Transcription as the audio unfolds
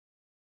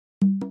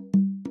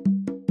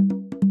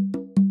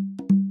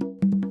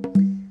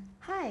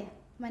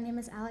name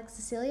is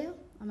Cecilio.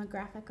 I'm a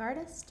graphic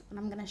artist, and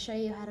I'm going to show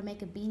you how to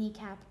make a beanie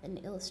cap in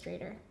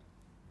Illustrator.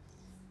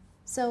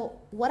 So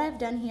what I've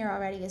done here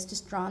already is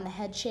just drawn the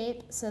head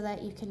shape so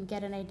that you can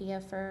get an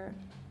idea for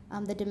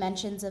the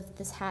dimensions of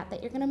this hat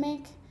that you're going to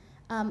make.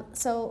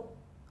 So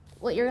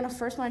what you're going to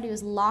first want to do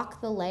is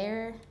lock the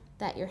layer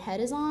that your head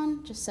is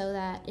on, just so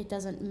that it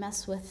doesn't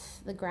mess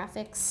with the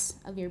graphics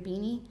of your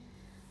beanie.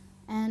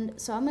 And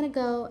so I'm going to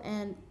go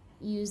and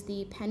use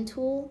the pen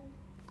tool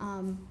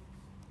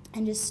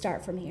and just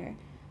start from here.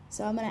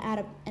 So I'm going to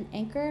add an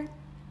anchor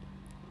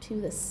to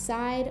the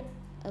side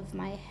of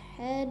my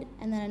head,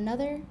 and then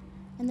another,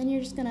 and then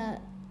you're just going to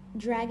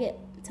drag it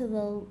to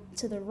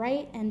the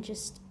right and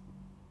just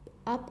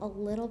up a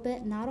little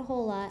bit, not a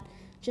whole lot,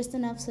 just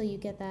enough so you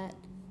get that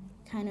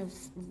kind of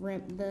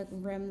rim, the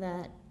rim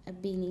that a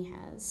beanie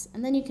has.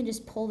 And then you can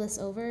just pull this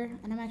over,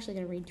 and I'm actually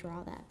going to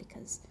redraw that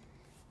because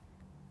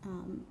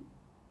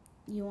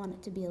you want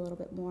it to be a little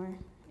bit more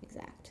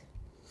exact.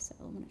 So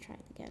I'm going to try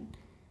it again.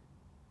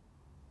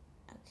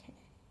 Okay,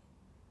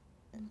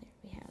 and there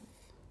we have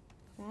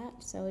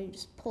that. So you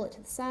just pull it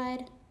to the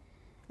side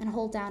and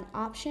hold down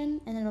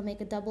Option, and it'll make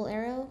a double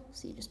arrow.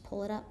 So you just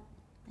pull it up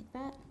like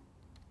that.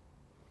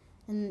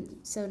 And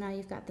so now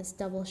you've got this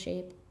double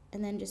shape,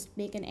 and then just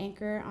make an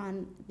anchor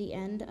on the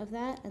end of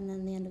that and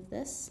then the end of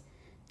this,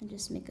 and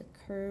just make a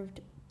curved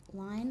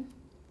line.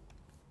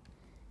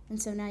 And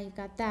so now you've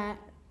got that,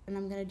 and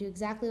I'm going to do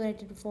exactly what I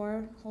did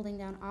before, holding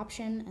down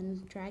Option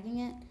and dragging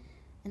it.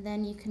 And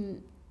then you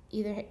can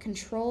either hit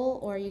Control,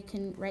 or you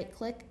can right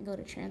click, go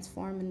to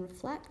Transform and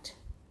Reflect,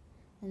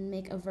 and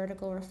make a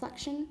vertical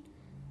reflection.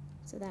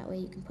 So that way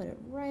you can put it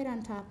right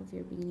on top of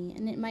your beanie.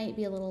 And it might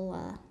be a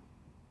little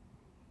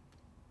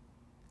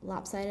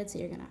lopsided, so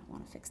you're going to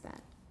want to fix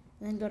that.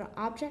 And then go to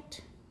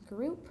Object,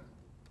 Group.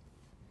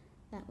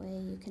 That way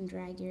you can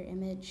drag your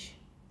image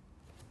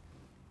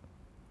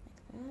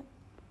like that.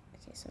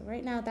 Okay, so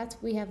right now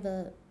we have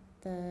the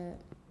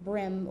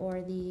brim,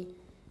 or the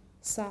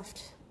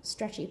soft,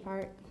 stretchy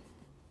part.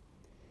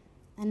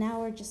 And now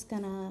we're just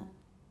gonna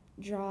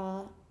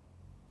draw,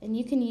 and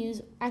you can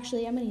use,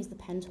 actually I'm gonna use the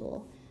pen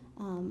tool.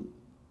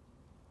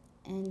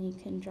 And you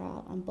can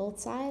draw on both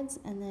sides,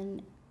 and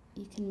then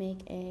you can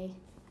make and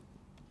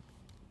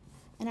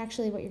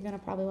actually what you're gonna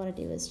probably wanna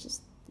do is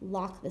just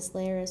lock this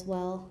layer as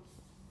well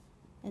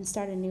and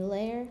start a new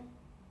layer,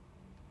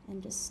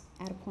 and just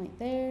add a point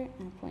there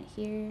and a point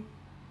here,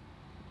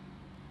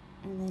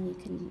 and then you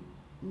can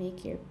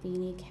make your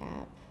beanie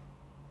cap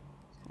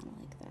kind of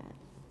like that.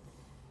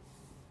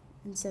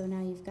 And so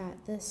now you've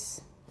got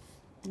this,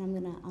 and I'm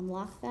gonna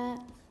unlock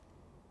that.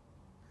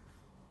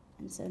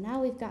 And so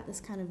now we've got this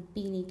kind of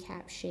beanie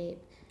cap shape,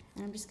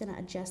 and I'm just gonna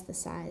adjust the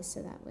size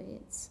so that way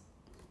it's,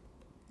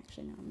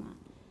 actually no, I'm not.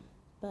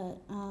 But,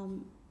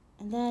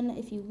 and then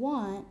if you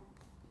want,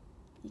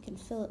 you can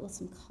fill it with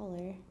some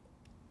color.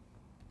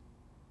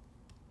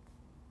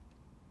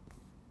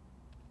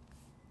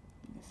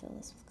 I'm gonna fill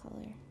this with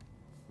color.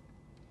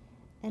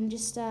 And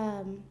just,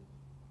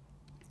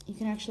 you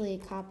can actually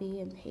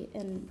copy and paste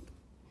and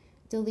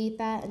delete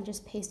that and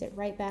just paste it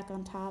right back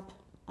on top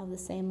of the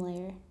same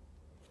layer.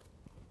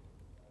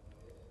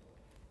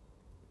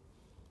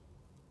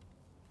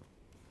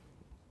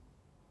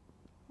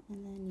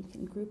 And then you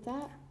can group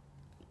that.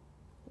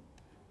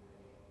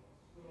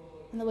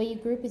 And the way you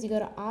group is you go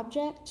to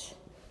Object,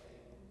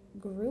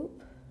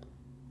 Group,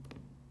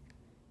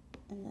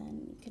 and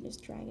then you can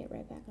just drag it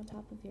right back on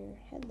top of your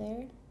head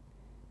there.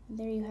 And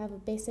there you have a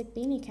basic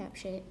beanie cap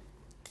shape.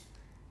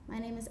 My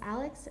name is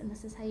Alex, and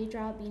this is how you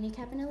draw a beanie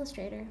cap in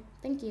Illustrator.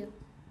 Thank you.